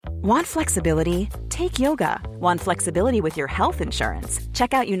Want flexibility? Take yoga. Want flexibility with your health insurance?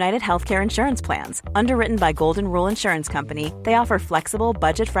 Check out United Healthcare Insurance Plans. Underwritten by Golden Rule Insurance Company, they offer flexible,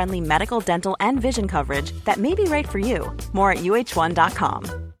 budget-friendly medical, dental, and vision coverage that may be right for you. More at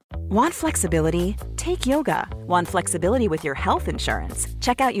uh1.com. Want flexibility? Take yoga. Want flexibility with your health insurance?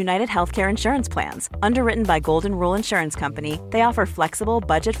 Check out United Healthcare Insurance Plans. Underwritten by Golden Rule Insurance Company, they offer flexible,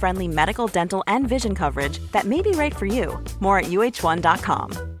 budget-friendly medical, dental, and vision coverage that may be right for you. More at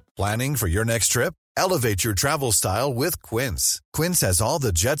uh1.com. Planning for your next trip? Elevate your travel style with Quince. Quince has all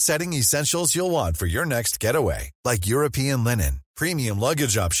the jet-setting essentials you'll want for your next getaway, like European linen, premium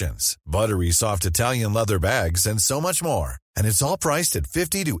luggage options, buttery soft Italian leather bags, and so much more. And it's all priced at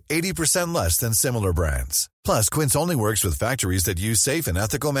 50 to 80% less than similar brands. Plus, Quince only works with factories that use safe and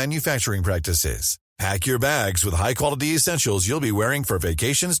ethical manufacturing practices. Pack your bags with high-quality essentials you'll be wearing for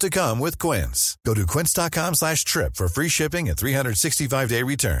vacations to come with Quince. Go to quince.com/trip for free shipping and 365-day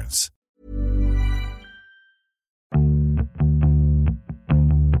returns.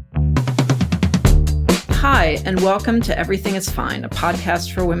 Hi, and welcome to Everything is Fine, a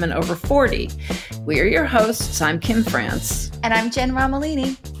podcast for women over 40. We are your hosts. I'm Kim France. And I'm Jen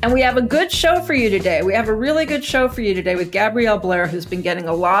Romolini. And we have a good show for you today. We have a really good show for you today with Gabrielle Blair, who's been getting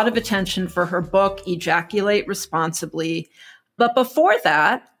a lot of attention for her book, Ejaculate Responsibly. But before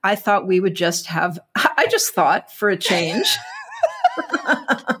that, I thought we would just thought for a change,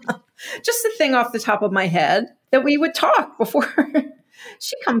 just a thing off the top of my head, that we would talk before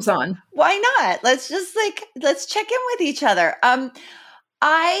she comes on. Why not? Let's check in with each other.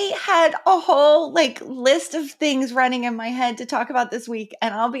 I had a whole list of things running in my head to talk about this week,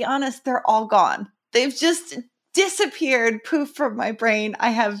 and I'll be honest, they're all gone. They've just disappeared, poof from my brain. I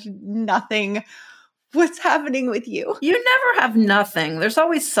have nothing. What's happening with you? You never have nothing. There's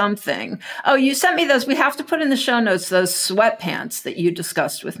always something. Oh, you sent me those. We have to put in the show notes those sweatpants that you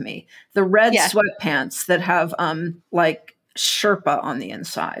discussed with me. The red sweatpants that have Sherpa on the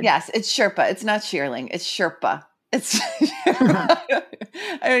inside. Yes, it's Sherpa. It's not shearling. It's Sherpa. It's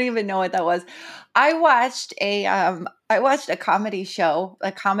I don't even know what that was. I watched a comedy show,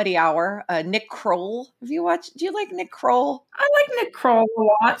 a comedy hour. Nick Kroll. Do you like Nick Kroll? I like Nick Kroll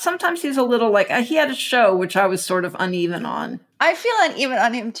a lot. Sometimes he's a little he had a show which I was sort of uneven on. I feel uneven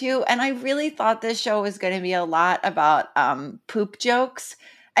on him too, and I really thought this show was going to be a lot about poop jokes.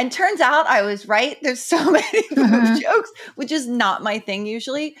 And turns out I was right. There's so many poop jokes, which is not my thing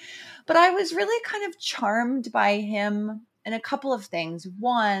usually. But I was really kind of charmed by him in a couple of things.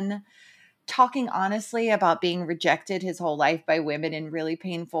 One, talking honestly about being rejected his whole life by women in really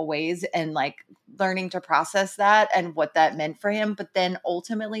painful ways and learning to process that and what that meant for him. But then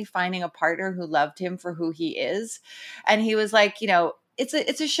ultimately finding a partner who loved him for who he is. And he was it's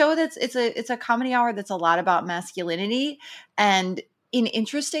a show it's a comedy hour that's a lot about masculinity and in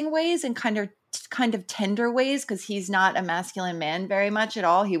interesting ways and kind of tender ways, because he's not a masculine man very much at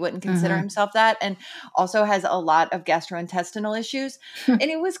all. He wouldn't consider himself that, and also has a lot of gastrointestinal issues. And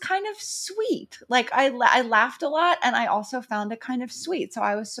it was kind of sweet. I laughed a lot, and I also found it kind of sweet. So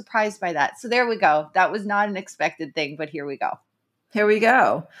I was surprised by that. So there we go. That was not an expected thing, but here we go. Here we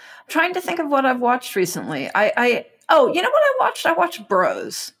go. I'm trying to think of what I've watched recently. You know what I watched? I watched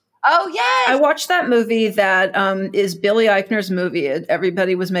Bros. Oh, yes. I watched that movie that is Billy Eichner's movie.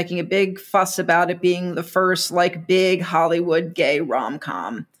 Everybody was making a big fuss about it being the first big Hollywood gay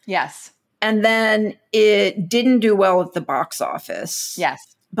rom-com. Yes. And then it didn't do well at the box office.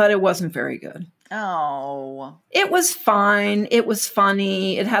 Yes. But it wasn't very good. Oh. It was fine. It was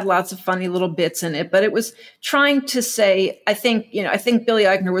funny. It had lots of funny little bits in it, but it was trying to say, I think Billy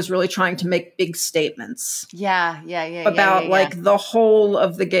Eichner was really trying to make big statements. Yeah. About the whole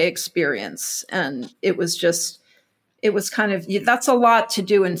of the gay experience. And it was kind of, that's a lot to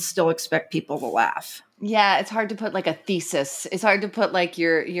do and still expect people to laugh. Yeah, it's hard to put a thesis. It's hard to put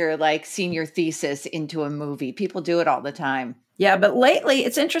your senior thesis into a movie. People do it all the time. Yeah, but lately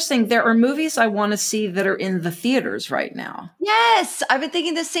it's interesting. There are movies I want to see that are in the theaters right now. Yes, I've been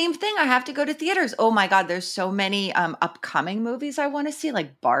thinking the same thing. I have to go to theaters. Oh my God, there's so many upcoming movies I want to see,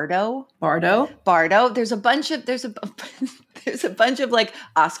 like Bardo. There's a bunch of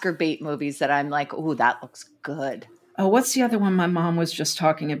Oscar bait movies that I'm ooh, that looks good. Oh, what's the other one my mom was just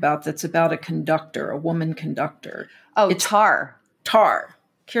talking about that's about a woman conductor? Oh, it's Tar.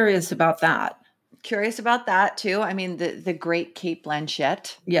 Curious about that. Curious about that too. I mean, the great Cate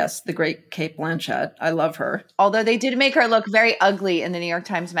Blanchett. Yes, the great Cate Blanchett. I love her. Although they did make her look very ugly in the New York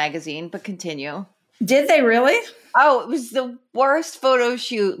Times Magazine, but continue. Did they really? Oh, it was the worst photo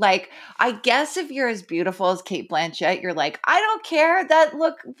shoot. I guess if you're as beautiful as Cate Blanchett, you're I don't care.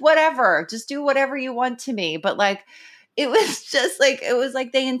 Whatever. Just do whatever you want to me. But it was just like, it was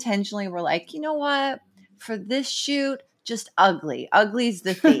like they intentionally were like, you know what, for this shoot, just ugly. Ugly's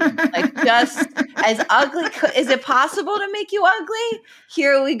the theme. Like just as ugly. Is it possible to make you ugly?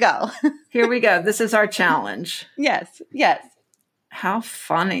 Here we go. Here we go. This is our challenge. Yes. Yes. How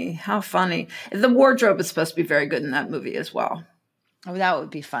funny. How funny. The wardrobe is supposed to be very good in that movie as well. Oh, that would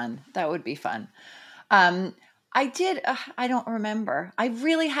be fun. That would be fun. I don't remember. I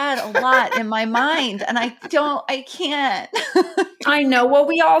really had a lot in my mind and I can't. I know. Well,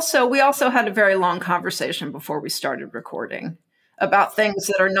 we also had a very long conversation before we started recording about things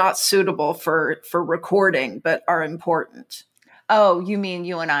that are not suitable for recording, but are important. Oh, you mean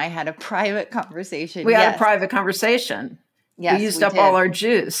you and I had a private conversation? We had a private conversation. Yes, we used up all our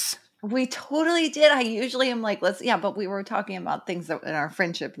juice. We totally did. I usually am like, but we were talking about things that in our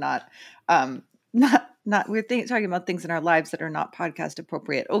friendship, talking about things in our lives that are not podcast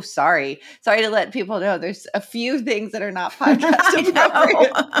appropriate. Oh, sorry to let people know there's a few things that are not podcast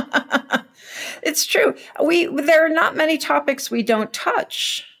appropriate. It's true. There are not many topics we don't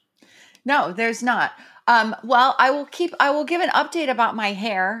touch. No, there's not. Well, I will give an update about my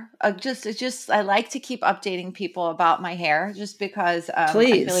hair. I like to keep updating people about my hair just because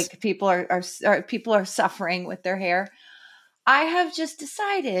Please. I feel like people are suffering with their hair. I have just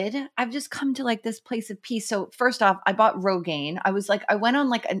decided, I've just come to like this place of peace. So first off, I bought Rogaine. I went on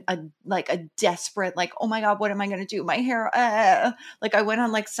like a desperate, like, oh my God, what am I going to do? My hair, like I went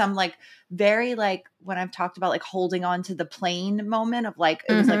on like some like very like when I've talked about like holding on to the plane moment of like,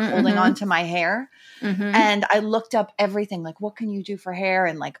 it was like holding on to my hair. Mm-hmm. And I looked up everything, like what can you do for hair?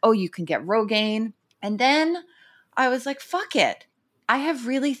 And like, oh, you can get Rogaine. And then I was like, fuck it. I have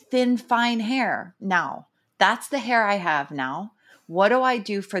really thin, fine hair now. That's the hair I have now. What do I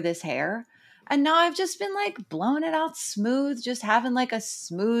do for this hair? And now I've just been like blowing it out smooth, just having like a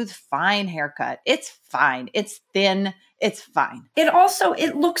smooth, fine haircut. It's fine. It's thin. It's fine. It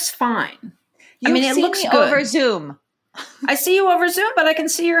looks fine. It looks good over Zoom. I see you over Zoom, but I can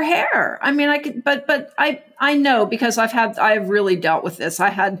see your hair. I mean, I can, but I know because I've really dealt with this. I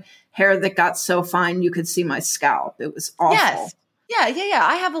had hair that got so fine you could see my scalp. It was awful. Yes. Yeah.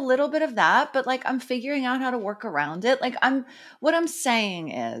 I have a little bit of that, but like I'm figuring out how to work around it. Like what I'm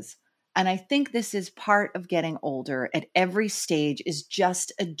saying is, and I think this is part of getting older at every stage is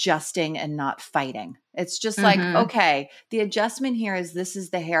just adjusting and not fighting. It's just like, okay, the adjustment here is this is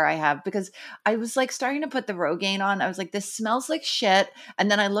the hair I have because I was like starting to put the Rogaine on. I was like, this smells like shit. And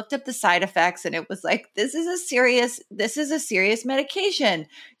then I looked up the side effects and it was like, this is a serious medication.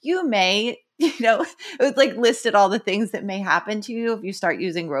 You may, it was like listed all the things that may happen to you if you start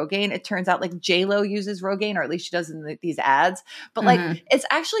using Rogaine. It turns out like J-Lo uses Rogaine, or at least she does in these ads. But like, it's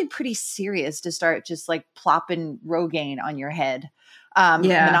actually pretty serious to start just like plopping Rogaine on your head,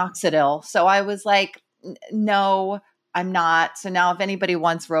 minoxidil. So I was like, no, I'm not. So now if anybody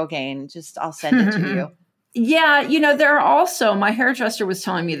wants Rogaine, I'll send it to you. Yeah. There are also, my hairdresser was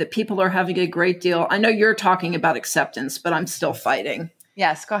telling me that people are having a great deal. I know you're talking about acceptance, but I'm still fighting.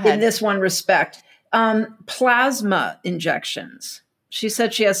 Yes, go ahead. In this one respect, plasma injections. She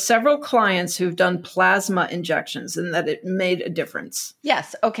said she has several clients who've done plasma injections and that it made a difference.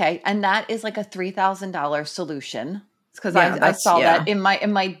 Yes. Okay. And that is like a $3,000 solution. Because I saw that in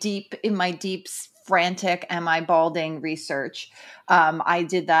my deep frantic am I balding research. I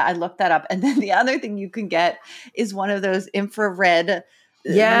did that. I looked that up. And then the other thing you can get is one of those infrared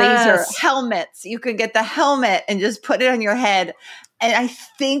laser helmets. You can get the helmet and just put it on your head. And I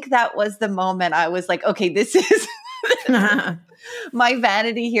think that was the moment I was like, okay, this is my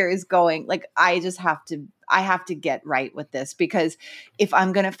vanity here is going. Like, I have to get right with this because if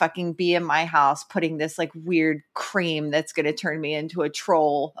I'm going to fucking be in my house putting this like weird cream that's going to turn me into a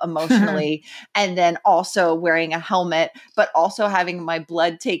troll emotionally and then also wearing a helmet, but also having my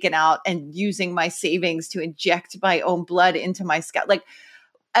blood taken out and using my savings to inject my own blood into my scalp, like,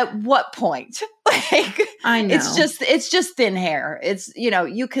 at what point? Like, I know. It's just thin hair. It's,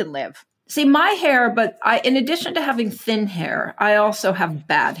 you can live. See, my hair, but in addition to having thin hair, I also have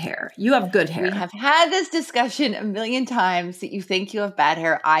bad hair. You have good hair. We have had this discussion a million times that you think you have bad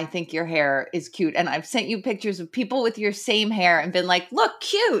hair. I think your hair is cute. And I've sent you pictures of people with your same hair and been like, look,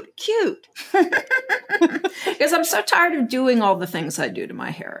 cute. Because I'm so tired of doing all the things I do to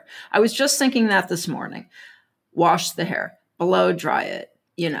my hair. I was just thinking that this morning. Wash the hair, blow dry it.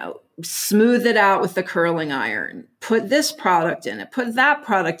 Smooth it out with the curling iron, put this product in it, put that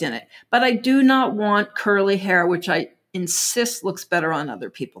product in it. But I do not want curly hair, which I insist looks better on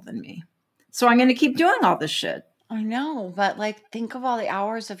other people than me. So I'm going to keep doing all this shit. I know, but like, think of all the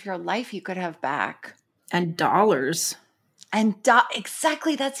hours of your life you could have back. And dollars. And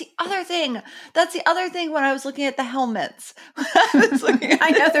exactly, that's the other thing. That's the other thing when I was looking at the helmets.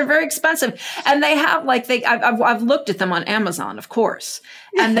 I know they're very expensive, and they have like I've looked at them on Amazon, of course,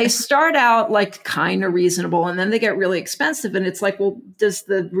 and they start out like kind of reasonable, and then they get really expensive, and it's like, well, does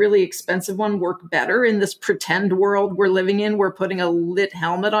the really expensive one work better in this pretend world we're living in, where putting a lit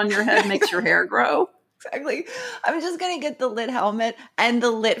helmet on your head makes your hair grow? Exactly. I'm just going to get the lit helmet and the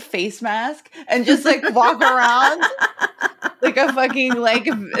lit face mask and just like walk around like a fucking like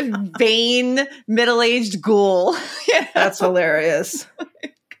vain middle-aged ghoul. You know? That's hilarious.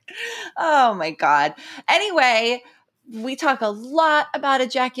 Oh my God. Anyway, we talk a lot about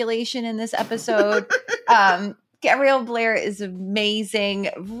ejaculation in this episode. Gabrielle Blair is amazing,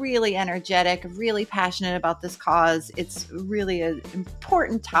 really energetic, really passionate about this cause. It's really an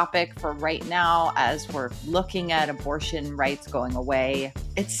important topic for right now as we're looking at abortion rights going away,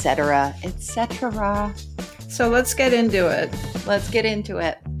 etc., etc. So let's get into it. Let's get into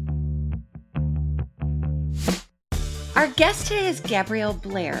it. Our guest today is Gabrielle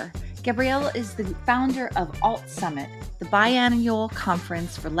Blair. Gabrielle is the founder of Alt Summit, the biannual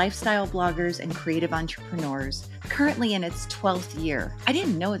conference for lifestyle bloggers and creative entrepreneurs, currently in its 12th year. I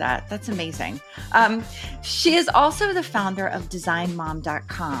didn't know that. That's amazing. She is also the founder of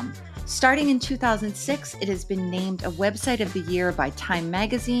DesignMom.com. Starting in 2006, it has been named a Website of the Year by Time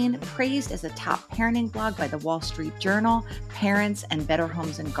Magazine, praised as a top parenting blog by the Wall Street Journal, Parents, and Better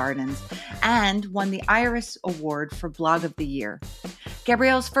Homes and Gardens, and won the Iris Award for Blog of the Year.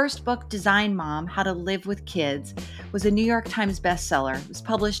 Gabrielle's first book, Design Mom: How to Live with Kids, was a New York Times bestseller. It was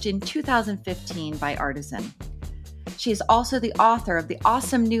published in 2015 by Artisan. She is also the author of the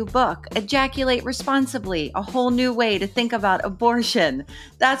awesome new book, Ejaculate Responsibly: A Whole New Way to Think About Abortion.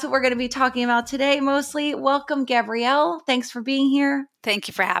 That's what we're going to be talking about today, mostly. Welcome, Gabrielle. Thanks for being here. Thank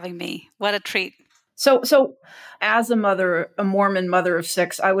you for having me. What a treat. So as a Mormon mother of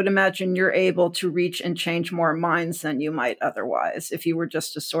 6, I would imagine you're able to reach and change more minds than you might otherwise if you were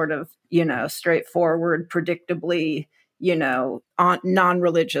just a sort of, straightforward, predictably,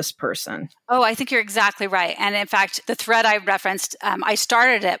 non-religious person. Oh, I think you're exactly right. And in fact, the thread I referenced, I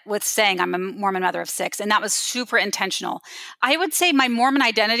started it with saying I'm a Mormon mother of 6, and that was super intentional. I would say my Mormon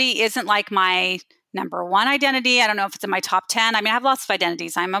identity isn't like my number one identity. I don't know if it's in my top 10. I mean, I have lots of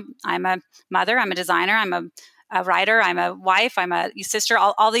identities. I'm a mother, I'm a designer, I'm a writer, I'm a wife, I'm a sister,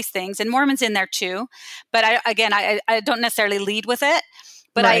 all these things. And Mormon's in there too. But I don't necessarily lead with it.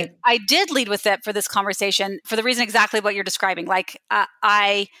 But right. I did lead with it for this conversation for the reason exactly what you're describing. Like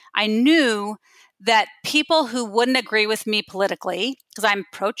I knew that people who wouldn't agree with me politically, because I'm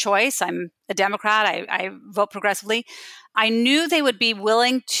pro-choice, I'm a Democrat, I vote progressively, I knew they would be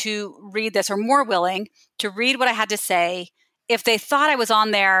willing to read this, or more willing to read what I had to say if they thought I was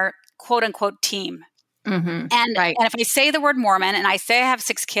on their quote unquote team. Mm-hmm. And if I say the word Mormon and I say I have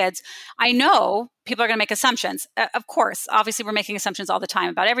 6 kids, I know people are going to make assumptions. Of course, obviously we're making assumptions all the time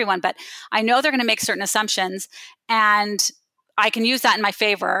about everyone, but I know they're going to make certain assumptions, and I can use that in my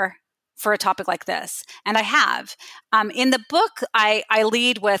favor for a topic like this. And I have. In the book, I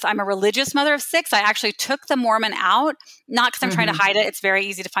lead with, I'm a religious mother of 6. I actually took the Mormon out, not because I'm trying to hide it. It's very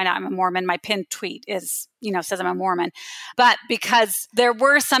easy to find out I'm a Mormon. My pinned tweet is, says I'm a Mormon. But because there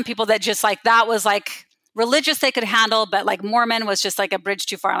were some people that just like, that was like religious they could handle, but like Mormon was just like a bridge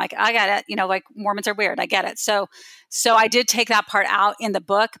too far. I'm like, I get it. Like Mormons are weird. I get it. So I did take that part out in the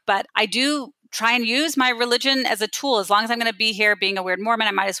book, but I do try and use my religion as a tool. As long as I'm going to be here being a weird Mormon,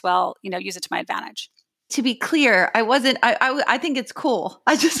 I might as well, use it to my advantage. To be clear, I think it's cool.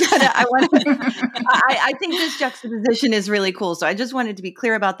 I think this juxtaposition is really cool. So I just wanted to be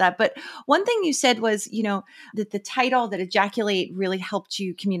clear about that. But one thing you said was, that the title, that Ejaculate, really helped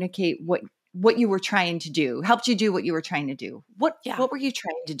you communicate what you were trying to do, helped you do what you were trying to do. What were you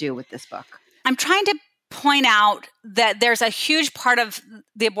trying to do with this book? I'm trying to point out that there's a huge part of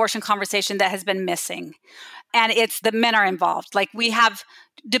the abortion conversation that has been missing. And it's the men are involved. Like we have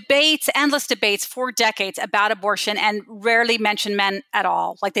debates, endless debates for decades about abortion, and rarely mention men at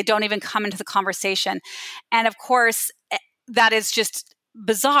all. Like they don't even come into the conversation. And of course, that is just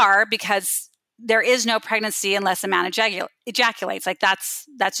bizarre because there is no pregnancy unless a man ejaculates. Like that's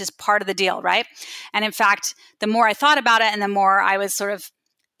just part of the deal, right? And in fact, the more I thought about it and the more I was sort of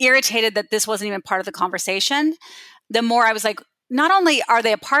irritated that this wasn't even part of the conversation, the more I was like, not only are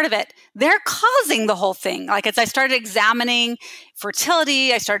they a part of it, they're causing the whole thing. Like as I started examining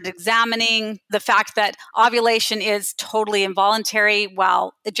fertility, I started examining the fact that ovulation is totally involuntary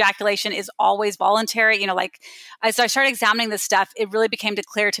while ejaculation is always voluntary. As I started examining this stuff, it really became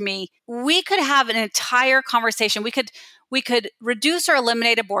clear to me, we could have an entire conversation. We could we could reduce or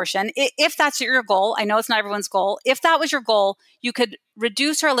eliminate abortion. If that's your goal, I know it's not everyone's goal. If that was your goal, you could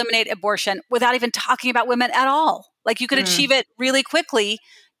reduce or eliminate abortion without even talking about women at all. Like you could achieve it really quickly,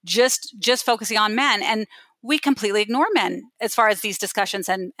 just focusing on men. And we completely ignore men as far as these discussions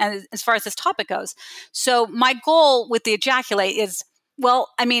and as far as this topic goes. So my goal with the ejaculate is,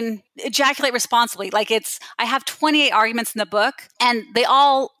 ejaculate responsibly. Like I have 28 arguments in the book, and they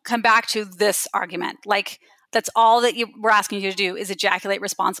all come back to this argument. Like that's all that we're asking you to do is ejaculate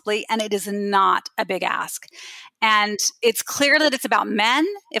responsibly. And it is not a big ask. And it's clear that it's about men.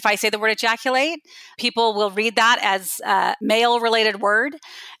 If I say the word ejaculate, people will read that as a male-related word.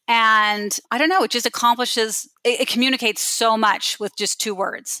 And I don't know, it just it communicates so much with just 2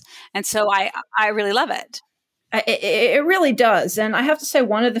 words. And so I really love it. It really does. And I have to say,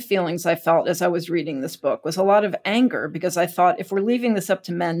 one of the feelings I felt as I was reading this book was a lot of anger, because I thought if we're leaving this up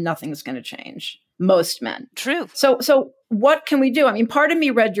to men, nothing's going to change. Most men. True. So what can we do? I mean, part of me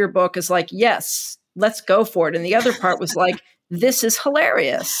read your book as like, yes, let's go for it. And the other part was like, this is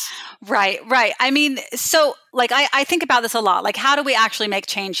hilarious. Right. I mean, so like, I think about this a lot. Like, how do we actually make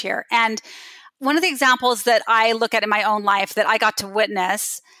change here? And one of the examples that I look at in my own life that I got to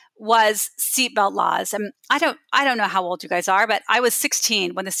witness was seatbelt laws. And I don't know how old you guys are, but I was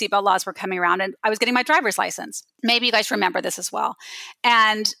 16 when the seatbelt laws were coming around, and I was getting my driver's license. Maybe you guys remember this as well.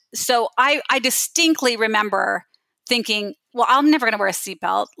 And so I distinctly remember thinking, well, I'm never going to wear a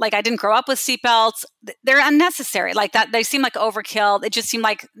seatbelt. Like, I didn't grow up with seatbelts. They're unnecessary. Like that, they seem like overkill. It just seemed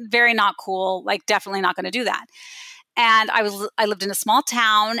like very not cool. Like, definitely not going to do that. And I lived in a small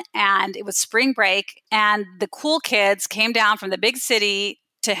town, and it was spring break, and the cool kids came down from the big city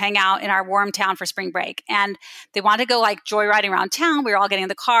to hang out in our warm town for spring break. And they wanted to go like joyriding around town. We were all getting in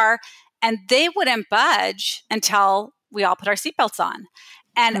the car, and they wouldn't budge until we all put our seatbelts on.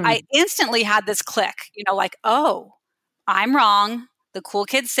 And I instantly had this click, like, oh, I'm wrong. The cool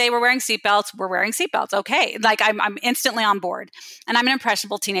kids say we're wearing seatbelts. We're wearing seatbelts. Okay. Like I'm instantly on board, and I'm an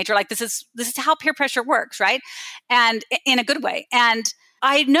impressionable teenager. Like this is how peer pressure works. Right. And in a good way. And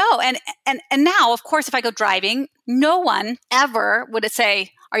I know. And now, of course, if I go driving, no one ever would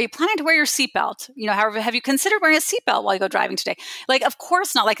say, are you planning to wear your seatbelt? However, have you considered wearing a seatbelt while you go driving today? Like, of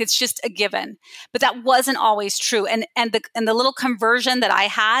course not. Like, it's just a given. But that wasn't always true. And the little conversion that I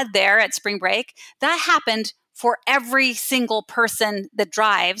had there at spring break, that happened for every single person that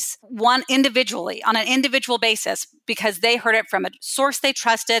drives, one individually, on an individual basis, because they heard it from a source they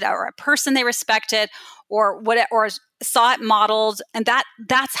trusted, or a person they respected, or saw it modeled. And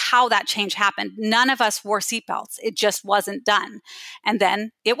that's how that change happened. None of us wore seatbelts. It just wasn't done. And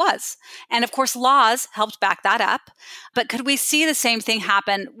then it was. And of course, laws helped back that up. But could we see the same thing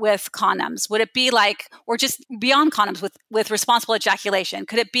happen with condoms? Would it be like, or just beyond condoms with responsible ejaculation?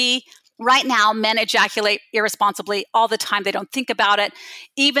 Could it be right now, men ejaculate irresponsibly all the time. They don't think about it.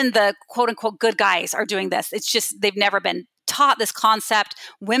 Even the quote unquote good guys are doing this. It's just, they've never been taught this concept.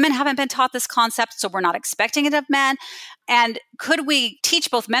 Women haven't been taught this concept, so we're not expecting it of men. And could we teach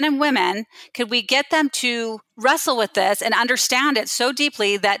both men and women? Could we get them to wrestle with this and understand it so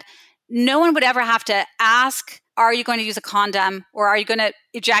deeply that no one would ever have to ask, are you going to use a condom, or are you going to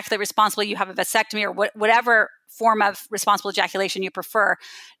ejaculate responsibly? You have a vasectomy, or whatever form of responsible ejaculation you prefer.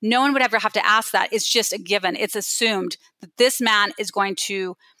 No one would ever have to ask that. It's just a given. It's assumed that this man is going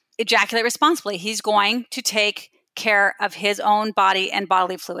to ejaculate responsibly. He's going to take care of his own body and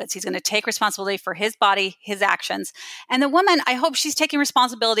bodily fluids. He's going to take responsibility for his body, his actions. And the woman, I hope she's taking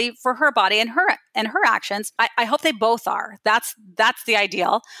responsibility for her body and her actions. I hope they both are. That's the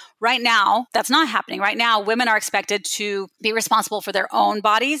ideal. Right now, that's not happening. Right now, women are expected to be responsible for their own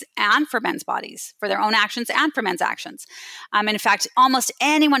bodies and for men's bodies, for their own actions and for men's actions. In fact, almost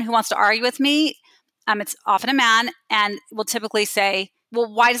anyone who wants to argue with me, it's often a man, and will typically say, well,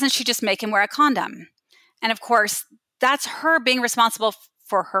 why doesn't she just make him wear a condom? And of course, that's her being responsible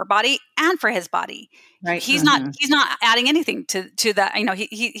for her body and for his body. Right. He's not adding anything to that.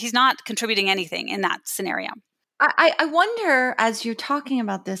 He's not contributing anything in that scenario. I wonder, as you're talking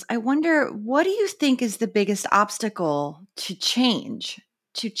about this, I wonder, what do you think is the biggest obstacle to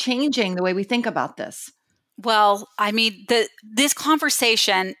changing the way we think about this? Well, this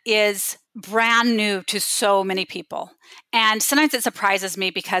conversation is brand new to so many people. And sometimes it surprises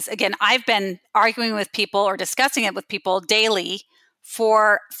me because, again, I've been arguing with people or discussing it with people daily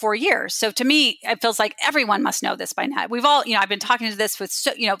for years. So to me, it feels like everyone must know this by now. We've all, I've been talking to this with,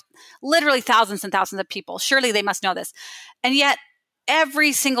 literally thousands and thousands of people. Surely they must know this. And yet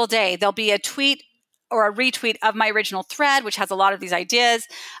every single day there'll be a tweet or a retweet of my original thread, which has a lot of these ideas,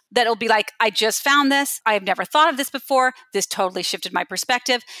 that it'll be like, I just found this. I have never thought of this before. This totally shifted my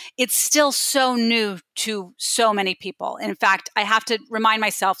perspective. It's still so new to so many people. In fact, I have to remind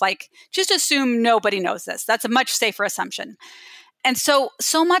myself, like, just assume nobody knows this. That's a much safer assumption. And so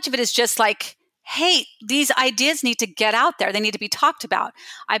much of it is just like, hey, these ideas need to get out there. They need to be talked about.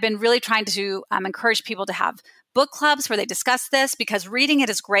 I've been really trying to encourage people to have book clubs where they discuss this, because reading it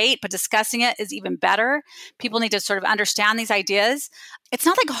is great, but discussing it is even better. People need to sort of understand these ideas. It's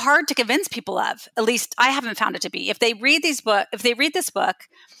not like hard to convince people of. At least I haven't found it to be. If they read this book,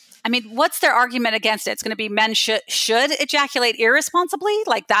 I mean, what's their argument against it? It's going to be men should ejaculate irresponsibly.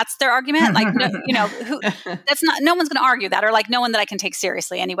 Like, that's their argument. Like, no, no one's going to argue that, or like no one that I can take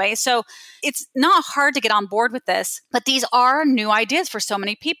seriously anyway. So it's not hard to get on board with this, but these are new ideas for so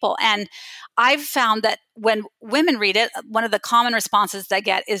many people. And I've found that when women read it, one of the common responses I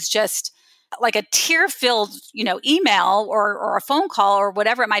get is just like a tear-filled, email or a phone call or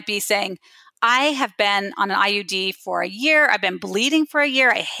whatever it might be, saying, I have been on an IUD for a year. I've been bleeding for a year.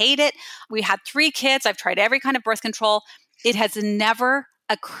 I hate it. We had 3 kids. I've tried every kind of birth control. It has never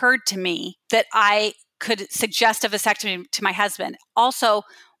occurred to me that I could suggest a vasectomy to my husband. Also,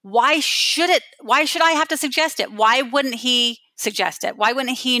 why should I have to suggest it? Why wouldn't he suggest it? Why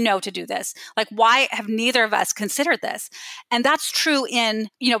wouldn't he know to do this? Like, why have neither of us considered this? And that's true in,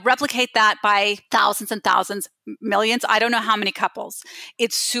 replicate that by thousands and thousands, millions. I don't know how many couples.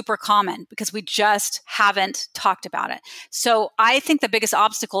 It's super common because we just haven't talked about it. So I think the biggest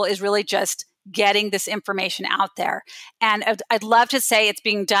obstacle is really just getting this information out there. And I'd love to say it's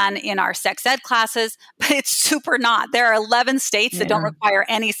being done in our sex ed classes, but it's super not. There are 11 states that don't require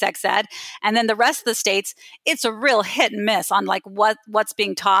any sex ed. And then the rest of the states, it's a real hit and miss on like what's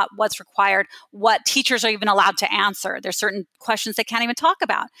being taught, what's required, what teachers are even allowed to answer. There's certain questions they can't even talk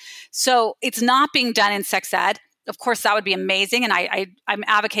about. So it's not being done in sex ed. Of course, that would be amazing. And I'm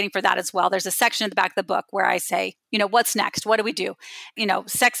advocating for that as well. There's a section at the back of the book where I say, what's next? What do we do?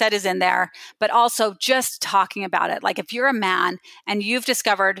 Sex ed is in there, but also just talking about it. Like, if you're a man and you've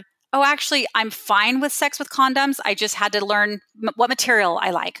discovered, oh, actually, I'm fine with sex with condoms. I just had to learn what material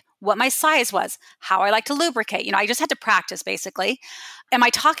I like, what my size was, how I like to lubricate. I just had to practice, basically. Am I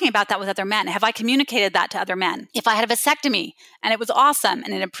talking about that with other men? Have I communicated that to other men? If I had a vasectomy and it was awesome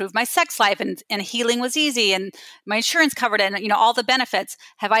and it improved my sex life and healing was easy and my insurance covered it and, all the benefits,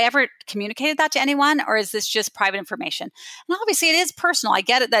 have I ever communicated that to anyone, or is this just private information? And obviously it is personal. I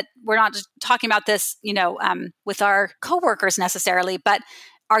get it that we're not just talking about this, with our coworkers necessarily, but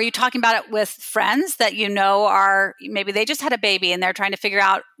are you talking about it with friends that are, maybe they just had a baby and they're trying to figure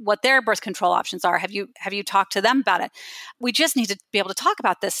out what their birth control options are? Have you talked to them about it? We just need to be able to talk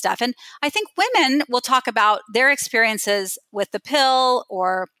about this stuff. And I think women will talk about their experiences with the pill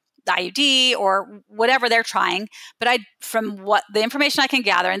or the IUD or whatever they're trying. But from what the information I can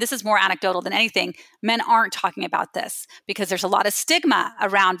gather, and this is more anecdotal than anything, men aren't talking about this because there's a lot of stigma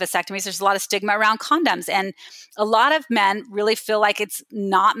around vasectomies. There's a lot of stigma around condoms. And a lot of men really feel like it's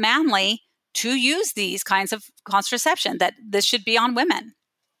not manly to use these kinds of contraception, that this should be on women.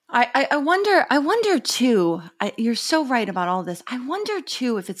 I wonder too, you're so right about all this. I wonder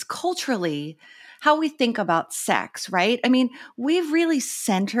too if it's culturally how we think about sex, right? I mean, we really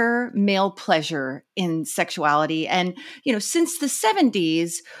center male pleasure in sexuality. And, since the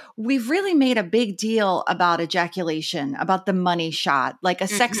 70s, we've really made a big deal about ejaculation, about the money shot. Like, a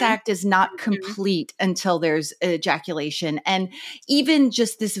sex act is not complete until there's ejaculation. And even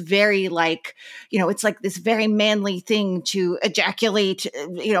just this very it's like this very manly thing to ejaculate,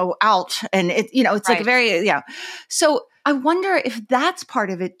 out. And it's right. Like a very, So I wonder if that's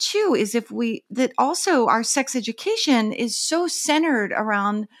part of it too, is that also our sex education is so centered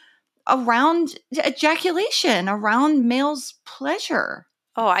around ejaculation, around males' pleasure.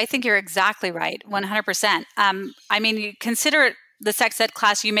 Oh, I think you're exactly right. 100%. I mean, you consider the sex ed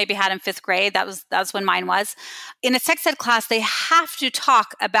class you maybe had in 5th grade. That was when mine was. In a sex ed class, they have to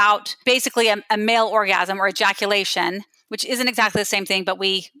talk about basically a male orgasm or ejaculation, which isn't exactly the same thing, but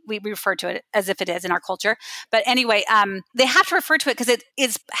we refer to it as if it is in our culture. But anyway, they have to refer to it because it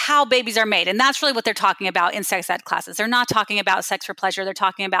is how babies are made. And that's really what they're talking about in sex ed classes. They're not talking about sex for pleasure. They're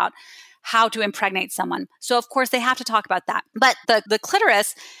talking about how to impregnate someone. So of course they have to talk about that. But the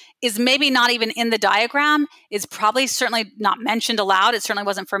clitoris is maybe not even in the diagram, is probably certainly not mentioned aloud. It certainly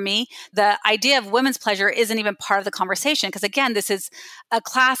wasn't for me. The idea of women's pleasure isn't even part of the conversation because, again, this is a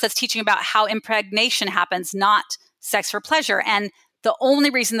class that's teaching about how impregnation happens, not sex for pleasure. And the only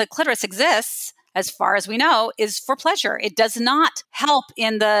reason the clitoris exists as far as we know, is for pleasure. It does not help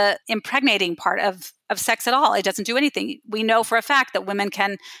in the impregnating part of sex at all. It doesn't do anything. We know for a fact that women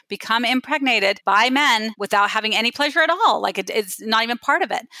can become impregnated by men without having any pleasure at all. Like it's not even part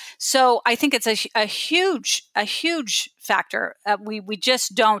of it. So I think it's a huge factor. We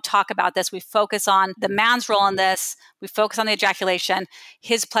just don't talk about this. We focus on the man's role in this. We focus on the ejaculation,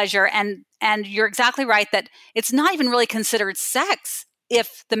 his pleasure. And you're exactly right that it's not even really considered sex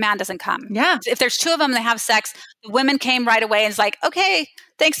if the man doesn't come. Yeah. If there's two of them and they have sex, the women came right away and it's like, okay,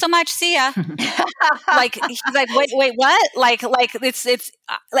 thanks so much. See ya. Like, he's like, wait, what? Like it's, and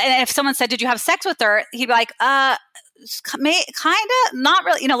if someone said, did you have sex with her? He'd be like, kind of, not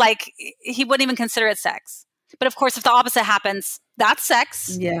really, like he wouldn't even consider it sex. But of course, if the opposite happens, that's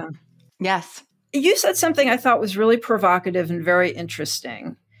sex. Yeah. Yes. You said something I thought was really provocative and very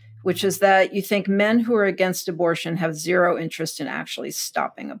interesting, which is that you think men who are against abortion have zero interest in actually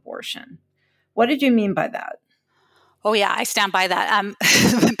stopping abortion. What did you mean by that? Oh yeah, I stand by that.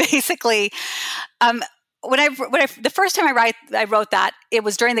 Basically, the first time I wrote that, it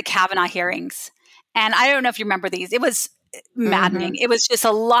was during the Kavanaugh hearings, and I don't know if you remember these. It was maddening. It was just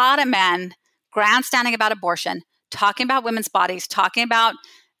a lot of men grandstanding about abortion, talking about women's bodies, talking about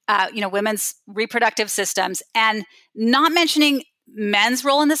women's reproductive systems, and not mentioning men's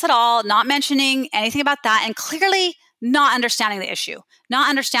role in this at all, not mentioning anything about that, and clearly not understanding the issue, not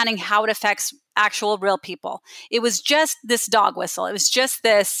understanding how it affects actual real people. It was just this dog whistle. It was just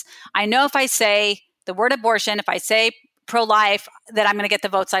this, I know if I say the word abortion, if I say pro-life, that I'm going to get the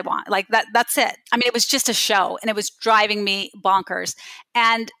votes I want. Like that's it. I mean, it was just a show and it was driving me bonkers.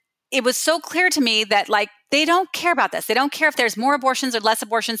 And it was so clear to me that like, they don't care about this. They don't care if there's more abortions or less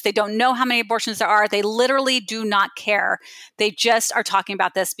abortions. They don't know how many abortions there are. They literally do not care. They just are talking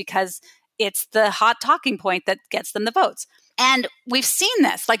about this because it's the hot talking point that gets them the votes. And we've seen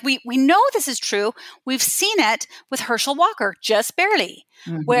this. Like we know this is true. We've seen it with Herschel Walker, just barely,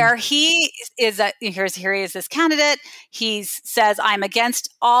 where he is here he is this candidate. He says, I'm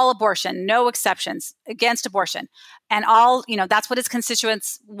against all abortion, no exceptions, against abortion. And all, that's what his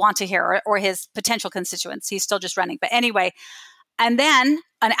constituents want to hear, or his potential constituents. He's still just running. But anyway, and then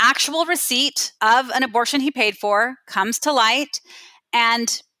an actual receipt of an abortion he paid for comes to light,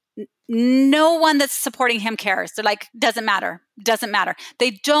 and no one that's supporting him cares. They're like, doesn't matter.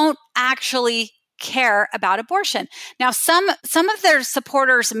 They don't actually care about abortion. Now, some of their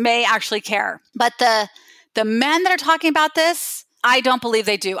supporters may actually care, but the men that are talking about this, I don't believe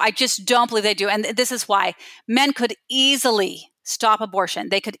they do. I just don't believe they do. And this is why men could easily stop abortion.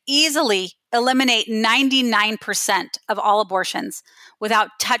 They could easily eliminate 99% of all abortions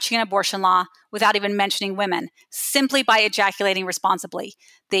without touching an abortion law, without even mentioning women, simply by ejaculating responsibly.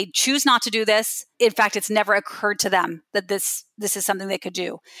 They choose not to do this. In fact, it's never occurred to them that this is something they could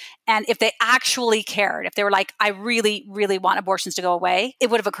do. And if they actually cared, if they were like, I really, really want abortions to go away, it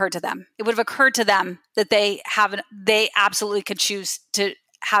would have occurred to them. It would have occurred to them that they absolutely could choose to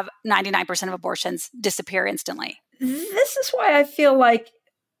have 99% of abortions disappear instantly. This is why I feel like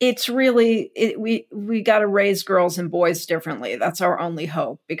it's really, we got to raise girls and boys differently. That's our only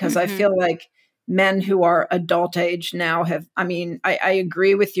hope, because I feel like men who are adult age now I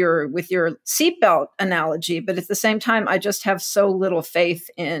agree with your seatbelt analogy, but at the same time, I just have so little faith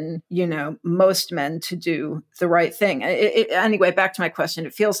in, most men to do the right thing. Anyway, back to my question.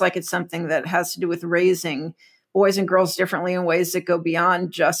 It feels like it's something that has to do with raising boys and girls differently in ways that go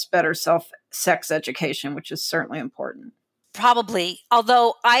beyond just better sex education, which is certainly important. Probably,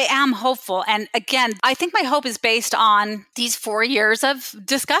 although I am hopeful. And again, I think my hope is based on these 4 years of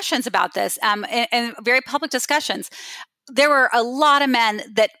discussions about this, and very public discussions. There were a lot of men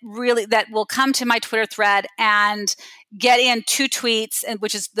that will come to my Twitter thread and get in 2 tweets, and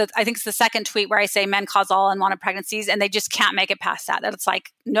which is I think it's the second tweet where I say men cause all unwanted pregnancies, and they just can't make it past that. It's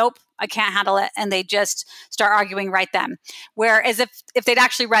like, nope, I can't handle it. And they just start arguing right then. Whereas if they'd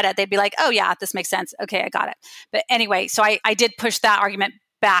actually read it, they'd be like, oh yeah, this makes sense. Okay, I got it. But anyway, so I did push that argument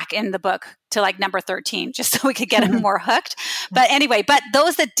back in the book to like number 13, just so we could get them more hooked. But anyway, but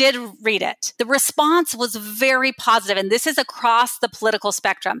those that did read it, the response was very positive. And this is across the political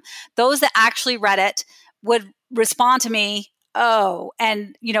spectrum. Those that actually read it would respond to me,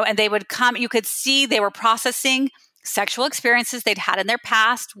 and they would come, you could see they were processing sexual experiences they'd had in their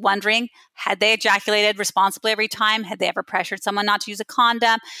past, wondering, had they ejaculated responsibly every time? Had they ever pressured someone not to use a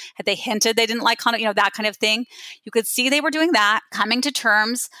condom? Had they hinted they didn't like condom? That kind of thing. You could see they were doing that, coming to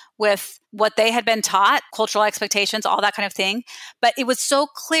terms with what they had been taught, cultural expectations, all that kind of thing. But it was so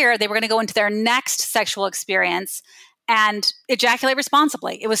clear they were going to go into their next sexual experience and ejaculate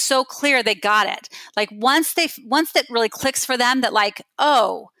responsibly. It was so clear they got it. Like once that really clicks for them that like,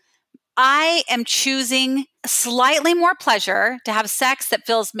 oh, I am choosing slightly more pleasure to have sex that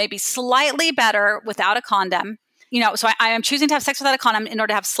feels maybe slightly better without a condom. So I am choosing to have sex without a condom in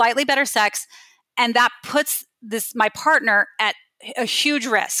order to have slightly better sex. And that puts my partner at a huge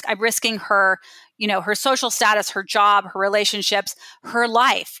risk. I'm risking her, her social status, her job, her relationships, her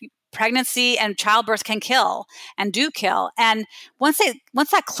life. Pregnancy and childbirth can kill and do kill. And once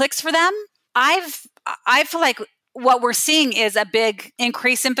that clicks for them, I feel like what we're seeing is a big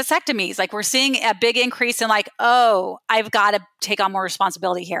increase in vasectomies. Like we're seeing a big increase in I've got to take on more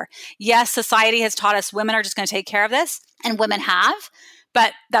responsibility here. Yes, society has taught us women are just going to take care of this, and women have,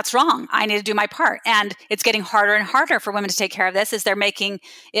 but that's wrong. I need to do my part. And it's getting harder and harder for women to take care of this as they're making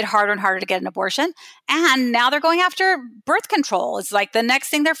it harder and harder to get an abortion. And now they're going after birth control. It's like the next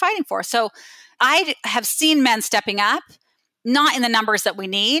thing they're fighting for. So I have seen men stepping up, not in the numbers that we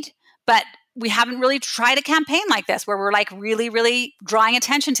need, but we haven't really tried a campaign like this where we're really, really drawing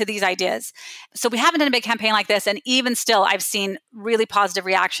attention to these ideas. So we haven't done a big campaign like this. And even still, I've seen really positive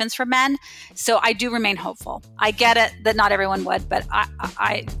reactions from men. So I do remain hopeful. I get it that not everyone would, but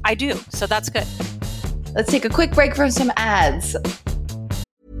I do. So that's good. Let's take a quick break for some ads.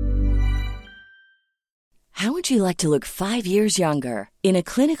 How would you like to look 5 years younger? In a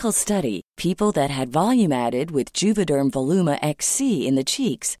clinical study, people that had volume added with Juvederm Voluma XC in the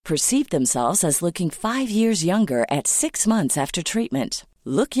cheeks perceived themselves as looking 5 years younger at 6 months after treatment.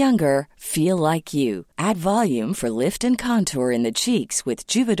 Look younger, feel like you. Add volume for lift and contour in the cheeks with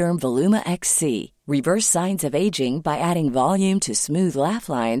Juvederm Voluma XC. Reverse signs of aging by adding volume to smooth laugh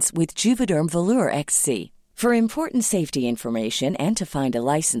lines with Juvederm Volure XC. For important safety information and to find a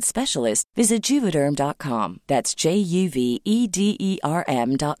licensed specialist, visit Juvederm.com. That's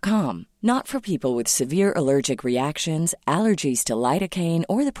JUVEDERM.com. Not for people with severe allergic reactions, allergies to lidocaine,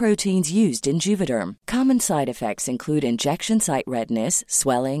 or the proteins used in Juvederm. Common side effects include injection site redness,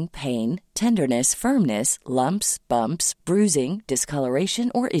 swelling, pain, tenderness, firmness, lumps, bumps, bruising, discoloration,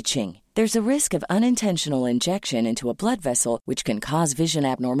 or itching. There's a risk of unintentional injection into a blood vessel, which can cause vision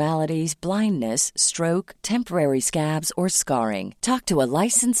abnormalities, blindness, stroke, temporary scabs, or scarring. Talk to a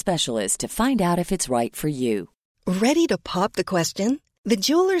licensed specialist to find out if it's right for you. Ready to pop the question? The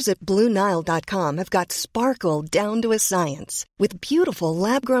jewelers at BlueNile.com have got sparkle down to a science with beautiful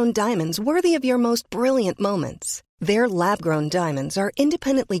lab-grown diamonds worthy of your most brilliant moments. Their lab-grown diamonds are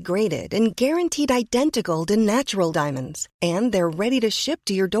independently graded and guaranteed identical to natural diamonds, and they're ready to ship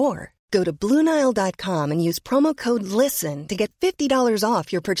to your door. Go to BlueNile.com and use promo code LISTEN to get $50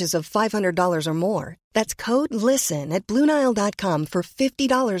 off your purchase of $500 or more. That's code LISTEN at BlueNile.com for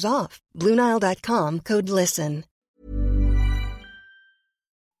 $50 off. BlueNile.com, code LISTEN.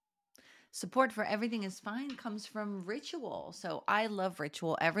 Support for Everything is Fine comes from Ritual. So I love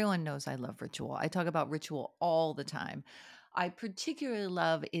Ritual. Everyone knows I love Ritual. I talk about Ritual all the time. I particularly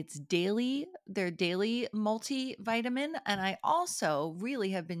love their daily multivitamin, and I also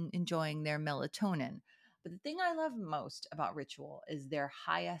really have been enjoying their melatonin. But the thing I love most about Ritual is their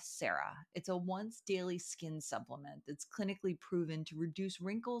Hyacera. It's a once daily skin supplement that's clinically proven to reduce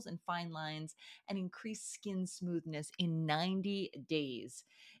wrinkles and fine lines and increase skin smoothness in 90 days.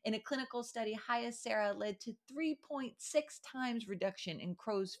 In a clinical study, Hyacera led to 3.6 times reduction in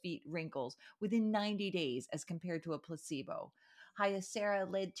crow's feet wrinkles within 90 days as compared to a placebo. Hyacera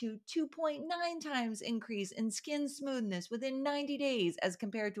led to 2.9 times increase in skin smoothness within 90 days as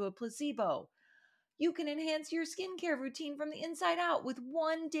compared to a placebo. You can enhance your skincare routine from the inside out with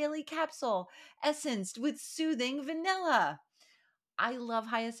one daily capsule, essenced with soothing vanilla. I love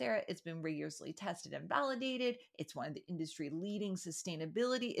Hyacera. It's been rigorously tested and validated. It's one of the industry-leading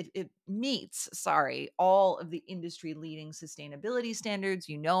sustainability. It meets all of the industry-leading sustainability standards.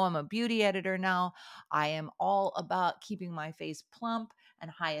 You know I'm a beauty editor now. I am all about keeping my face plump,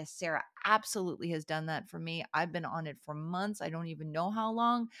 and Hyacera absolutely has done that for me. I've been on it for months. I don't even know how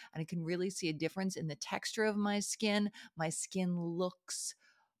long, and I can really see a difference in the texture of my skin. My skin looks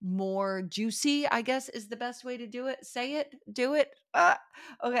more juicy, I guess is the best way to do it. Say it, do it.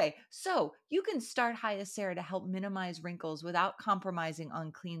 Okay, so you can start Hyacera to help minimize wrinkles without compromising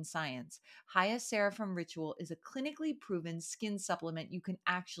on clean science. Hyacera from Ritual is a clinically proven skin supplement you can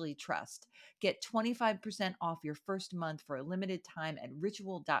actually trust. Get 25% off your first month for a limited time at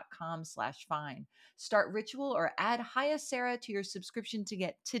ritual.com/fine. Start Ritual or add Hyacera to your subscription to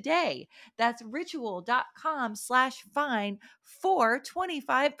get today. That's ritual.com/fine for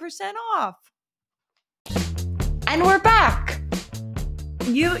 25% off. And we're back.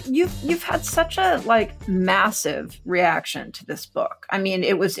 You've had such a massive reaction to this book. I mean,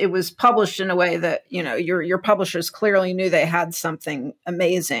 it was published in a way that, your publishers clearly knew they had something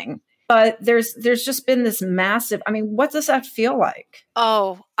amazing. But there's just been this massive, I mean, what does that feel like?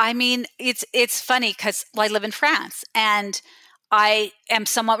 Oh, I mean, it's funny because I live in France and I am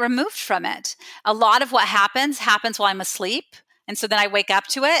somewhat removed from it. A lot of what happens while I'm asleep. And so then I wake up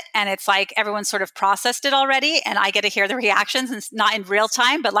to it and it's like everyone's sort of processed it already and I get to hear the reactions, and it's not in real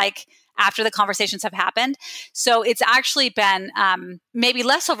time, but like after the conversations have happened. So it's actually been maybe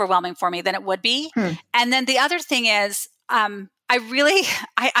less overwhelming for me than it would be. And then the other thing is, I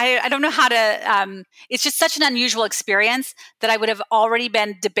don't know how to, it's just such an unusual experience that I would have already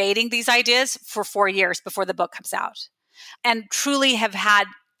been debating these ideas for 4 years before the book comes out, and truly have had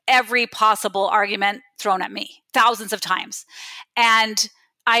every possible argument thrown at me thousands of times. And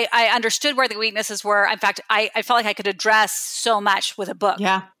I understood where the weaknesses were. In fact, I felt like I could address so much with a book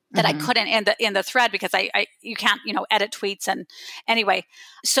that I couldn't in the thread because you can't, edit tweets. And anyway,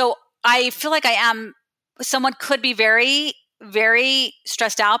 so I feel like someone could be very, very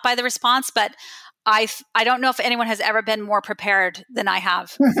stressed out by the response, but I don't know if anyone has ever been more prepared than I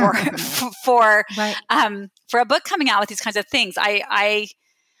have for a book coming out with these kinds of things.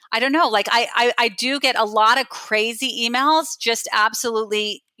 I don't know. Like I do get a lot of crazy emails, just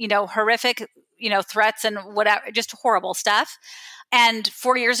absolutely, horrific, threats and whatever, just horrible stuff. And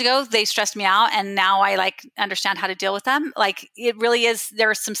 4 years ago, they stressed me out, and now I understand how to deal with them. Like it really is. There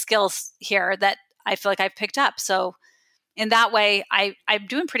are some skills here that I feel like I've picked up. So in that way, I'm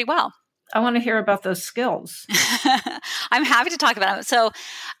doing pretty well. I want to hear about those skills. I'm happy to talk about them. So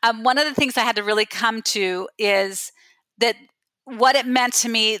one of the things I had to really come to is that what it meant to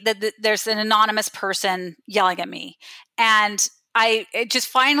me that there's an anonymous person yelling at me. And it just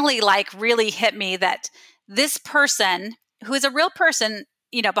finally really hit me that this person, who is a real person,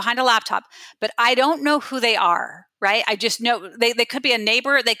 behind a laptop, but I don't know who they are, right? I just know they could be a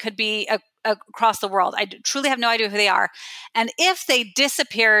neighbor. They could be across the world. I truly have no idea who they are. And if they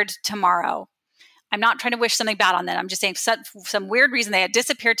disappeared tomorrow, I'm not trying to wish something bad on them. I'm just saying some weird reason they had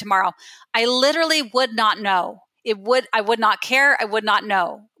disappeared tomorrow, I literally would not know. I would not care. I would not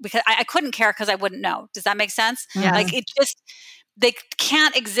know because I couldn't care because I wouldn't know. Does that make sense? Yeah. They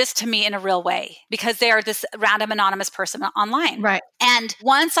can't exist to me in a real way because they are this random anonymous person online. Right. And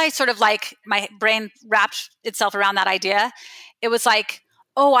once I sort of my brain wrapped itself around that idea, it was like,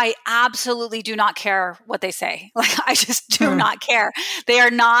 oh, I absolutely do not care what they say. I just do not care. They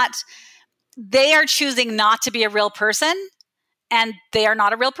are choosing not to be a real person. And they are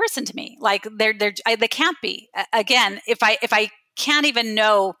not a real person to me. They can't be. Again, if I can't even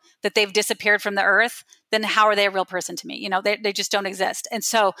know that they've disappeared from the earth, then how are they a real person to me? They just don't exist. And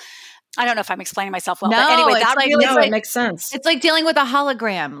so I don't know if I'm explaining myself well. No, but anyway, it makes sense. It's like dealing with a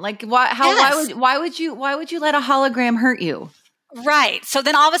hologram. Why would you let a hologram hurt you? Right. So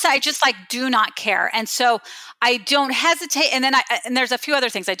then all of a sudden I just do not care. And so I don't hesitate. And then and there's a few other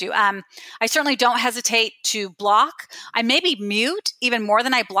things I do. I certainly don't hesitate to block. I maybe mute even more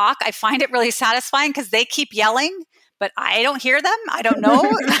than I block. I find it really satisfying because they keep yelling, but I don't hear them. I don't know.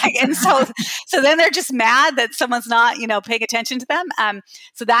 And so then they're just mad that someone's not, paying attention to them.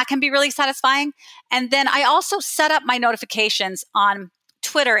 So that can be really satisfying. And then I also set up my notifications on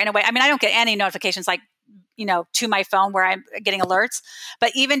Twitter in a way. I mean, I don't get any notifications to my phone where I'm getting alerts,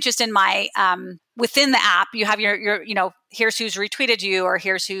 but even just in my, within the app, you have your, here's who's retweeted you, or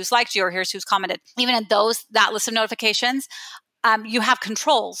here's who's liked you, or here's who's commented. Even in that list of notifications, you have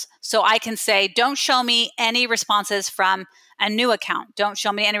controls. So I can say, don't show me any responses from a new account. Don't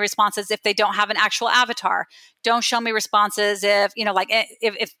show me any responses if they don't have an actual avatar. Don't show me responses if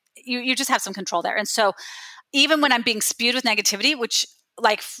you just have some control there. And so even when I'm being spewed with negativity, which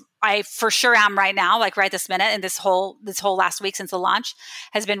I for sure am right now, right this minute, and this whole last week since the launch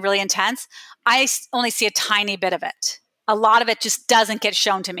has been really intense, I only see a tiny bit of it. A lot of it just doesn't get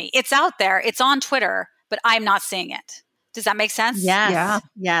shown to me. It's out there. It's on Twitter, but I'm not seeing it. Does that make sense? Yes. Yeah.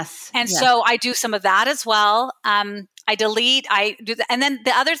 Yes. And so I do some of that as well. I delete, I do that. And then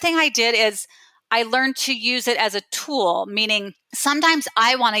the other thing I did is I learned to use it as a tool, meaning sometimes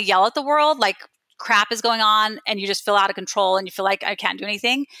I want to yell at the world, crap is going on and you just feel out of control and you feel like I can't do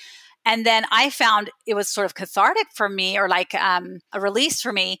anything. And then I found it was sort of cathartic for me, or a release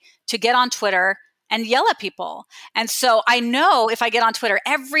for me, to get on Twitter and yell at people. And so I know if I get on Twitter,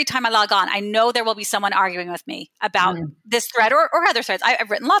 every time I log on, I know there will be someone arguing with me about this thread or other threads. I've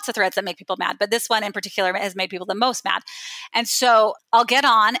written lots of threads that make people mad, but this one in particular has made people the most mad. And so I'll get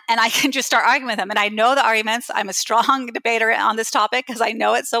on and I can just start arguing with them. And I know the arguments. I'm a strong debater on this topic because I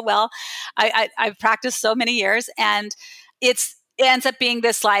know it so well. I've practiced so many years, and it ends up being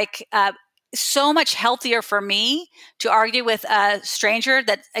this so much healthier for me to argue with a stranger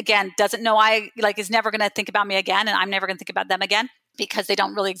that, again, doesn't know is never going to think about me again, and I'm never going to think about them again. because they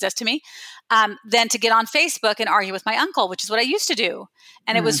don't really exist to me, than to get on Facebook and argue with my uncle, which is what I used to do.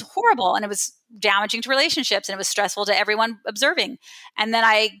 And it was horrible, and it was damaging to relationships, and it was stressful to everyone observing. And then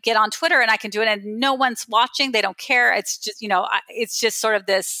I get on Twitter and I can do it and no one's watching. They don't care. It's just, it's just sort of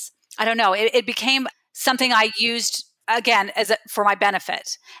this, I don't know. It became something I used again for my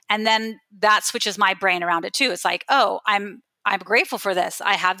benefit. And then that switches my brain around it too. It's like, oh, I'm grateful for this.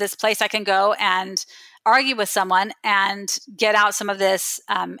 I have this place I can go and argue with someone and get out some of this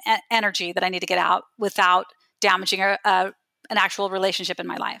energy that I need to get out without damaging an actual relationship in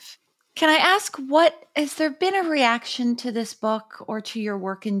my life. Can I ask, has there been a reaction to this book or to your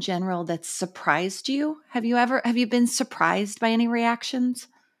work in general that surprised you? Have you been surprised by any reactions?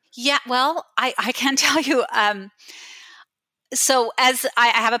 Yeah, well, I can tell you, so as I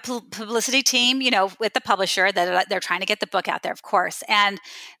have a publicity team, with the publisher that they're trying to get the book out there, of course. And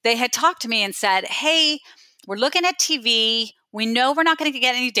they had talked to me and said, hey, we're looking at TV. We know we're not going to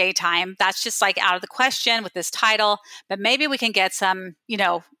get any daytime. That's just like out of the question with this title, but maybe we can get some,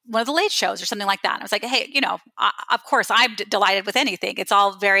 one of the late shows or something like that. And I was like, hey, of course I'm delighted with anything. It's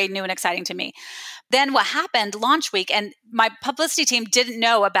all very new and exciting to me. Then what happened launch week, and my publicity team didn't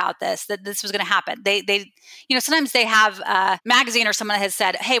know about this, that this was going to happen. They sometimes they have a magazine or someone has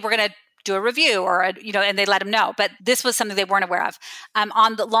said, hey, we're going to do a review or, and they let them know. But this was something they weren't aware of.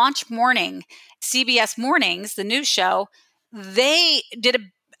 On the launch morning, CBS Mornings, the news show, they did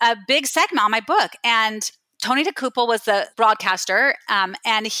a big segment on my book. And Tony DeCouple was the broadcaster.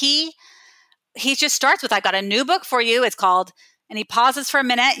 And he just starts with, I got a new book for you. It's called, and he pauses for a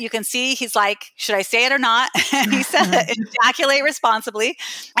minute. You can see he's like, should I say it or not? And he said, ejaculate responsibly.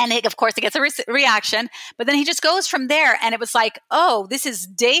 And of course, it gets a reaction. But then he just goes from there. And it was like, oh, this is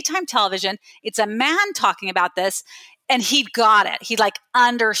daytime television. It's a man talking about this. And he got it. He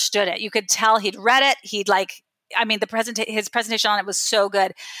understood it. You could tell he'd read it. His presentation on it was so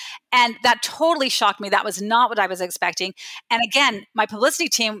good. And that totally shocked me. That was not what I was expecting. And again, my publicity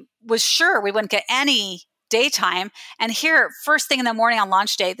team was sure we wouldn't get any daytime. And here, first thing in the morning on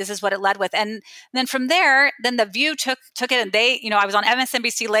launch day, this is what it led with. And then from there, then The View took it, and they, I was on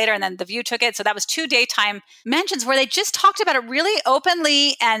MSNBC later, and then The View took it. So that was 2 daytime mentions where they just talked about it really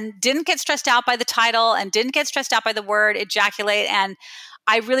openly and didn't get stressed out by the title and didn't get stressed out by the word ejaculate. And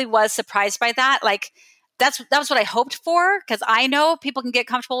I really was surprised by that. That was what I hoped for, because I know people can get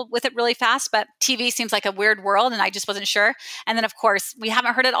comfortable with it really fast, but TV seems like a weird world, and I just wasn't sure. And then, of course, we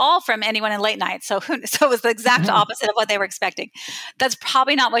haven't heard it all from anyone in late night. So it was the exact opposite of what they were expecting. That's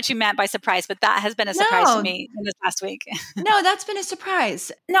probably not what you meant by surprise, but that has been a surprise to me in this past week. No, that's been a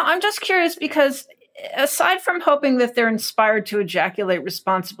surprise. No, I'm just curious because aside from hoping that they're inspired to ejaculate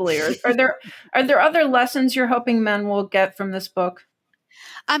responsibly, are there other lessons you're hoping men will get from this book?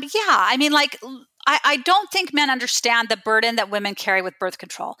 I don't think men understand the burden that women carry with birth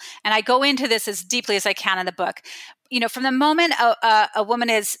control. And I go into this as deeply as I can in the book. From the moment a woman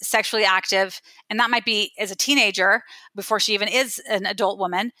is sexually active, and that might be as a teenager before she even is an adult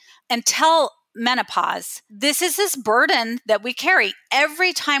woman, until menopause, this is this burden that we carry.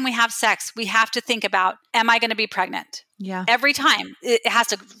 Every time we have sex, we have to think about, am I going to be pregnant? Yeah. Every time. It has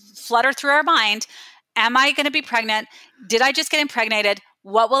to flutter through our mind. Am I going to be pregnant? Did I just get impregnated?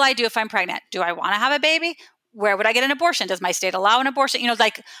 What will I do if I'm pregnant? Do I want to have a baby? Where would I get an abortion? Does my state allow an abortion? And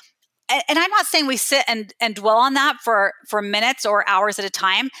I'm not saying we sit and dwell on that for minutes or hours at a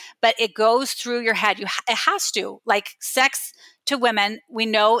time, but it goes through your head. It has to. Sex to women, we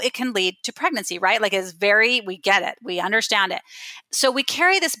know it can lead to pregnancy, right? We get it. We understand it. So we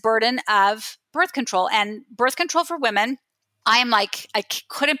carry this burden of birth control, and birth control for women, I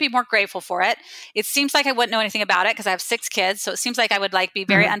couldn't be more grateful for it. It seems like I wouldn't know anything about it because I have 6 kids. So it seems like I would be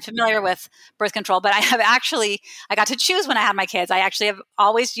very unfamiliar with birth control, but I got to choose when I had my kids. I actually have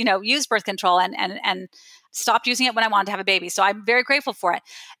always, used birth control and stopped using it when I wanted to have a baby. So I'm very grateful for it.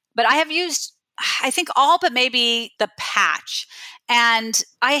 But I have used, I think, all but maybe the patch. And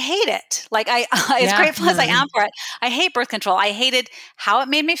I hate it. As grateful as I am for it, I hate birth control. I hated how it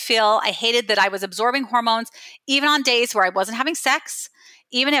made me feel. I hated that I was absorbing hormones, even on days where I wasn't having sex,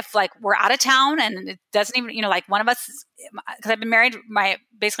 even if we're out of town and it doesn't even, one of us, because I've been married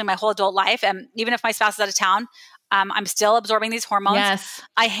basically my whole adult life. And even if my spouse is out of town, I'm still absorbing these hormones. Yes.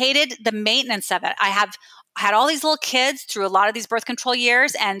 I hated the maintenance of it. I had all these little kids through a lot of these birth control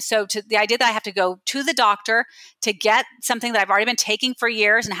years. And so the idea that I have to go to the doctor to get something that I've already been taking for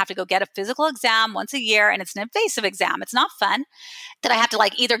years and have to go get a physical exam once a year, and it's an invasive exam. It's not fun. That I have to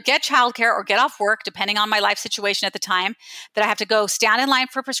either get childcare or get off work, depending on my life situation at the time, that I have to go stand in line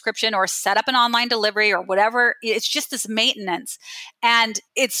for a prescription or set up an online delivery or whatever. It's just this maintenance. And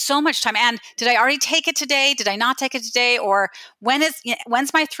it's so much time. And did I already take it today? Did I not take it today? Or when's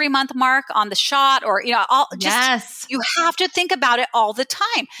my 3-month mark on the shot? Or, yes. You have to think about it all the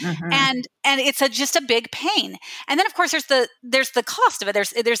time. Mhm. And it's just a big pain. And then of course there's the cost of it.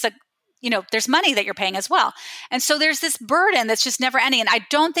 There's money that you're paying as well. And so there's this burden that's just never ending. And I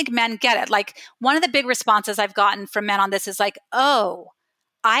don't think men get it. Like, one of the big responses I've gotten from men on this is like, oh,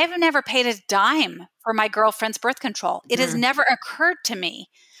 I've never paid a dime for my girlfriend's birth control. It has never occurred to me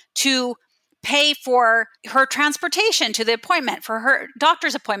to pay for her transportation to the appointment, for her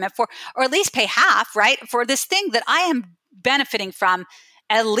doctor's appointment, or at least pay half, right? For this thing that I am benefiting from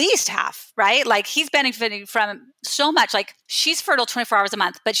at least half, right? Like, he's benefiting from so much. Like, she's fertile 24 hours a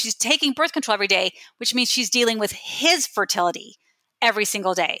month, but she's taking birth control every day, which means she's dealing with his fertility every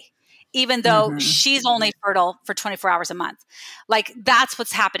single day, even though she's only fertile for 24 hours a month. Like, that's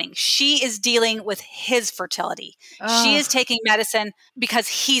what's happening. She is dealing with his fertility. She is taking medicine because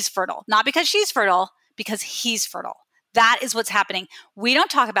he's fertile, not because she's fertile, because he's fertile. That is what's happening. We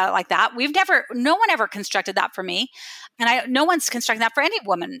don't talk about it like that. No one ever constructed that for me. And no one's constructing that for any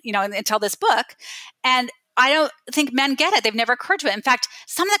woman, until this book. And I don't think men get it. They've never occurred to it. In fact,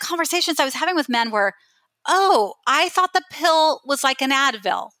 some of the conversations I was having with men were, oh, I thought the pill was like an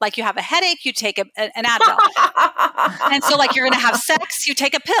Advil. Like, you have a headache, you take an Advil. And so, like, you're going to have sex, you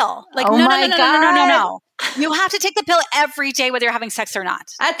take a pill. Like, no. You have to take the pill every day, whether you're having sex or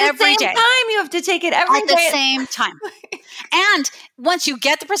not. At the same time, you have to take it every day. At the same time. And once you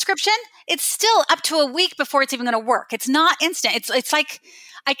get the prescription, it's still up to a week before it's even going to work. It's not instant. It's like,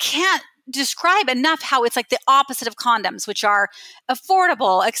 I can't describe enough how it's like the opposite of condoms, which are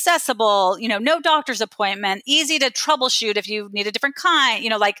affordable, accessible, no doctor's appointment, easy to troubleshoot if you need a different kind,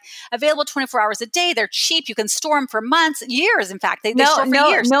 like available 24 hours a day. They're cheap. You can store them for months, years. In fact, they store for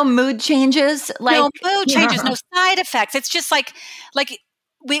years. No mood changes. No mood changes, no side effects. It's just like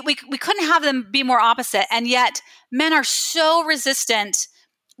we couldn't have them be more opposite. And yet men are so resistant.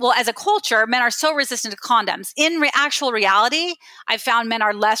 Well, as a culture, men are so resistant to condoms. In actual reality, I found men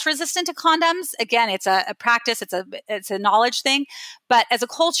are less resistant to condoms. Again, it's a practice, it's a knowledge thing. But as a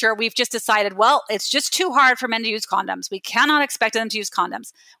culture, we've just decided, well, it's just too hard for men to use condoms. We cannot expect them to use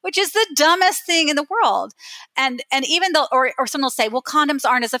condoms, which is the dumbest thing in the world. And even though, or someone will say, well, condoms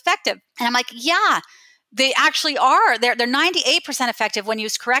aren't as effective. And I'm like, yeah, they actually are. They're 98% effective when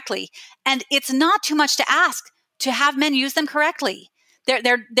used correctly. And it's not too much to ask to have men use them correctly.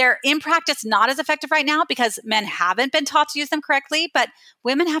 They're in practice not as effective right now because men haven't been taught to use them correctly, but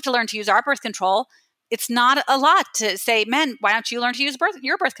women have to learn to use our birth control. It's not a lot to say, men, why don't you learn to use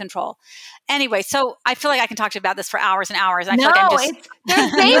your birth control? Anyway, so I feel like I can talk to you about this for hours and hours. I feel like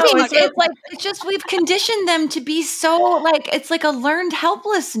they're babies. It's just we've conditioned them to be so like, it's like a learned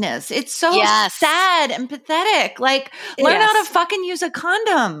helplessness. It's so sad and pathetic. Like, learn how to fucking use a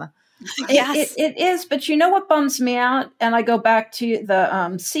condom. Yes, it is. But you know what bums me out? And I go back to the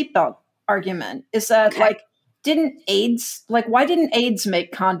seatbelt argument is that why didn't AIDS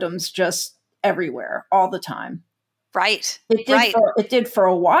make condoms just everywhere all the time? Right. It did for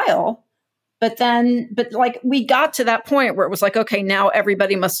a while. But we got to that point where it was like, okay, now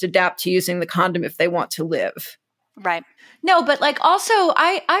everybody must adapt to using the condom if they want to live. Right. No, but like also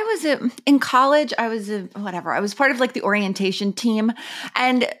I was in college, I was part of like the orientation team,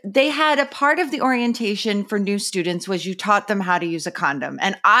 and they had a part of the orientation for new students was you taught them how to use a condom.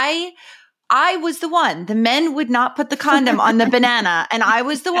 And I was the one. The men would not put the condom on the banana. And I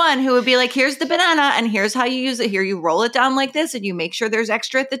was the one who would be like, here's the banana and here's how you use it. Here, you roll it down like this and you make sure there's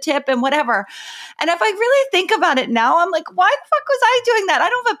extra at the tip and whatever. And if I really think about it now, I'm like, why the fuck was I doing that? I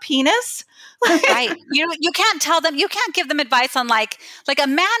don't have a penis. Right. You can't tell them, you can't give them advice on like a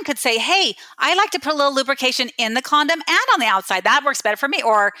man could say, hey, I like to put a little lubrication in the condom and on the outside. That works better for me.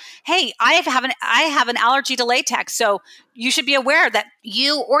 Or, hey, I have an allergy to latex. So you should be aware that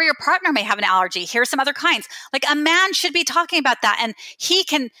you or your partner may have an allergy. Here's some other kinds. Like, a man should be talking about that. And he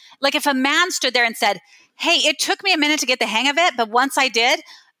can, like, if a man stood there and said, hey, it took me a minute to get the hang of it, but once I did,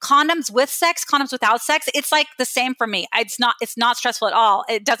 condoms with sex, condoms without sex, it's like the same for me. It's not stressful at all.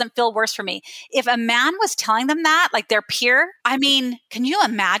 It doesn't feel worse for me. If a man was telling them that, like their peer, I mean, can you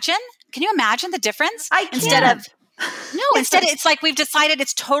imagine? Can you imagine the difference? I can't. Instead it's like we've decided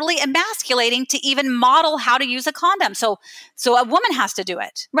it's totally emasculating to even model how to use a condom. So a woman has to do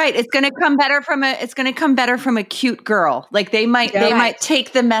it. Right. It's going to come better from a cute girl. Like they might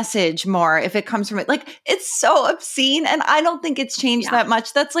take the message more if it comes from it. Like, it's so obscene, and I don't think it's changed that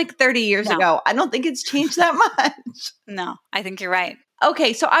much. That's like 30 years ago. I don't think it's changed that much. No, I think you're right.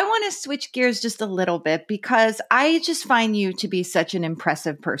 Okay, so I want to switch gears just a little bit because I just find you to be such an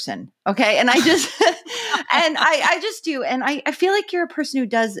impressive person. Okay. And I just, and I just do. And I feel like you're a person who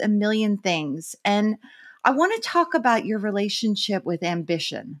does a million things. And I want to talk about your relationship with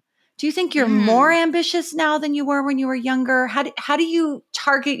ambition. Do you think you're more ambitious now than you were when you were younger? How do you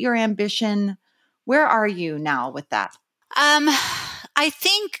target your ambition? Where are you now with that? I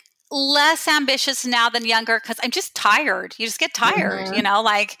think less ambitious now than younger because I'm just tired. You just get tired,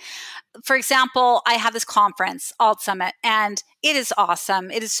 like, for example, I have this conference, Alt Summit, and it is awesome.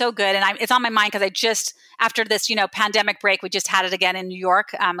 It is so good. And it's on my mind because I just, after this, pandemic break, we just had it again in New York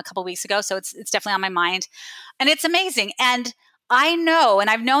a couple of weeks ago. So it's definitely on my mind and it's amazing. And I know, and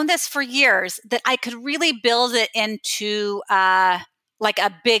I've known this for years, that I could really build it into like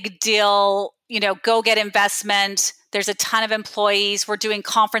a big deal, go get investment. There's a ton of employees. We're doing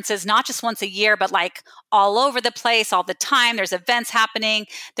conferences, not just once a year, but like all over the place, all the time. There's events happening.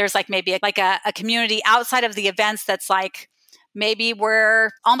 There's like maybe like a community outside of the events that's like, maybe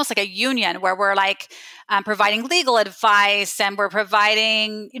we're almost like a union where we're like providing legal advice and we're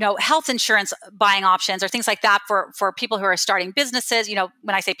providing, health insurance buying options or things like that for people who are starting businesses.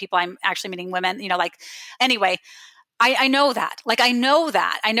 When I say people, I'm actually meaning women, anyway. I know that. Like, I know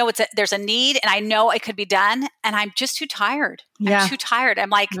that. I know there's a need and I know it could be done and I'm just too tired. I'm too tired.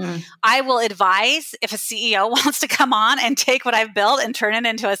 I'm like, I will advise if a CEO wants to come on and take what I've built and turn it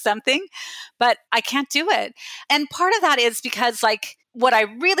into a something, but I can't do it. And part of that is because like, what I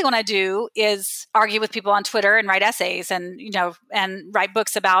really want to do is argue with people on Twitter and write essays and, and write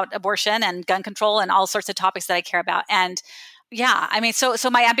books about abortion and gun control and all sorts of topics that I care about. And yeah, I mean, so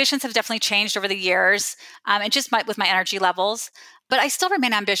my ambitions have definitely changed over the years, and just with my energy levels, but I still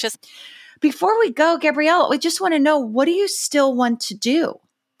remain ambitious. Before we go, Gabrielle, we just want to know, what do you still want to do?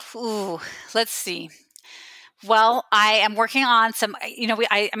 Ooh, let's see. Well, I am working on some,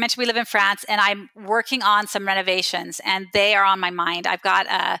 I mentioned we live in France and I'm working on some renovations and they are on my mind. I've got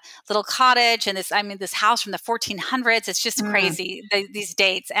a little cottage and this house from the 1400s. It's just crazy, these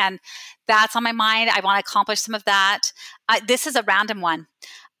dates. And that's on my mind. I want to accomplish some of that. This is a random one.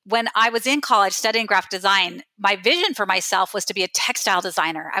 When I was in college studying graphic design, my vision for myself was to be a textile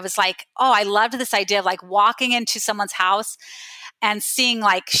designer. I was like, I loved this idea of like walking into someone's house and seeing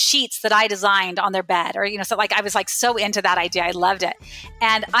like sheets that I designed on their bed or, so like I was like so into that idea. I loved it.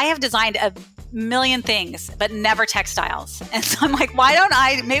 And I have designed a million things, but never textiles. And so I'm like,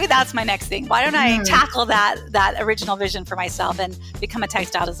 maybe that's my next thing. Why don't I tackle that original vision for myself and become a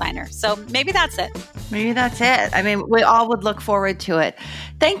textile designer? So maybe that's it. Maybe that's it. I mean, we all would look forward to it.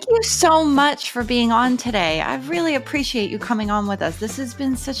 Thank you so much for being on today. I really appreciate you coming on with us. This has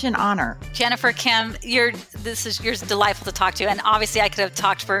been such an honor. Jennifer, Kim, you're delightful to talk to. And obviously I could have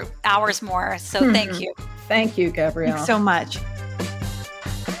talked for hours more. So thank you. Thank you, Gabrielle. Thanks so much.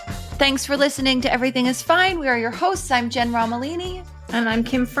 Thanks for listening to Everything is Fine. We are your hosts. I'm Jen Romolini. And I'm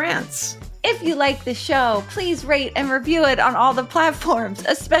Kim France. If you like the show, please rate and review it on all the platforms,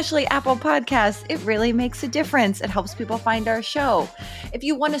 especially Apple Podcasts. It really makes a difference. It helps people find our show. If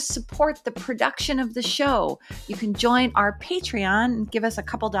you want to support the production of the show, you can join our Patreon and give us a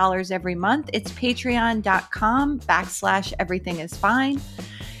couple dollars every month. It's patreon.com/everythingisfine.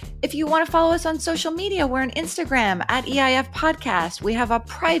 If you want to follow us on social media, we're on Instagram @EIF Podcast. We have a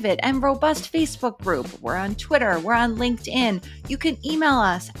private and robust Facebook group. We're on Twitter. We're on LinkedIn. You can email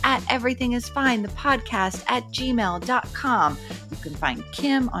us at everythingisfinethepodcast@gmail.com. You can find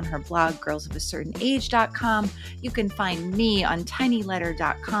Kim on her blog, girlsofacertainage.com. You can find me on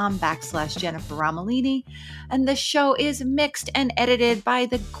tinyletter.com/Jennifer Romolini. And the show is mixed and edited by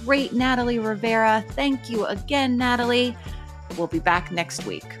the great Natalie Rivera. Thank you again, Natalie. We'll be back next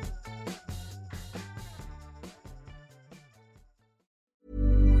week.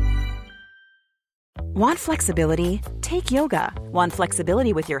 Want flexibility? Take yoga. Want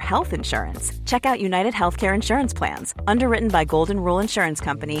flexibility with your health insurance? Check out United Healthcare Insurance Plans. Underwritten by Golden Rule Insurance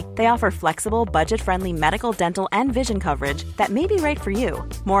Company, they offer flexible, budget-friendly medical, dental, and vision coverage that may be right for you.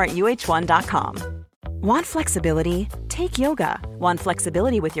 More at UH1.com. Want flexibility? Take yoga. Want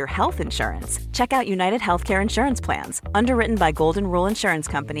flexibility with your health insurance? Check out United Healthcare Insurance Plans. Underwritten by Golden Rule Insurance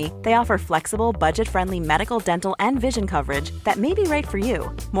Company, they offer flexible, budget-friendly medical, dental, and vision coverage that may be right for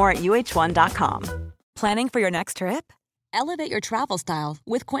you. More at UH1.com. Planning for your next trip? Elevate your travel style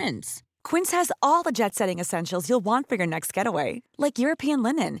with Quince. Quince has all the jet-setting essentials you'll want for your next getaway, like European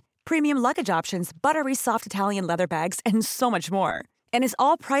linen, premium luggage options, buttery soft Italian leather bags, and so much more. And is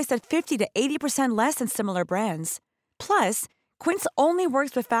all priced at 50 to 80% less than similar brands. Plus, Quince only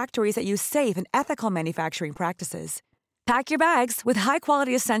works with factories that use safe and ethical manufacturing practices. Pack your bags with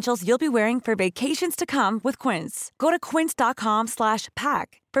high-quality essentials you'll be wearing for vacations to come with Quince. Go to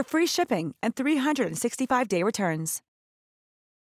quince.com/pack for free shipping and 365-day returns.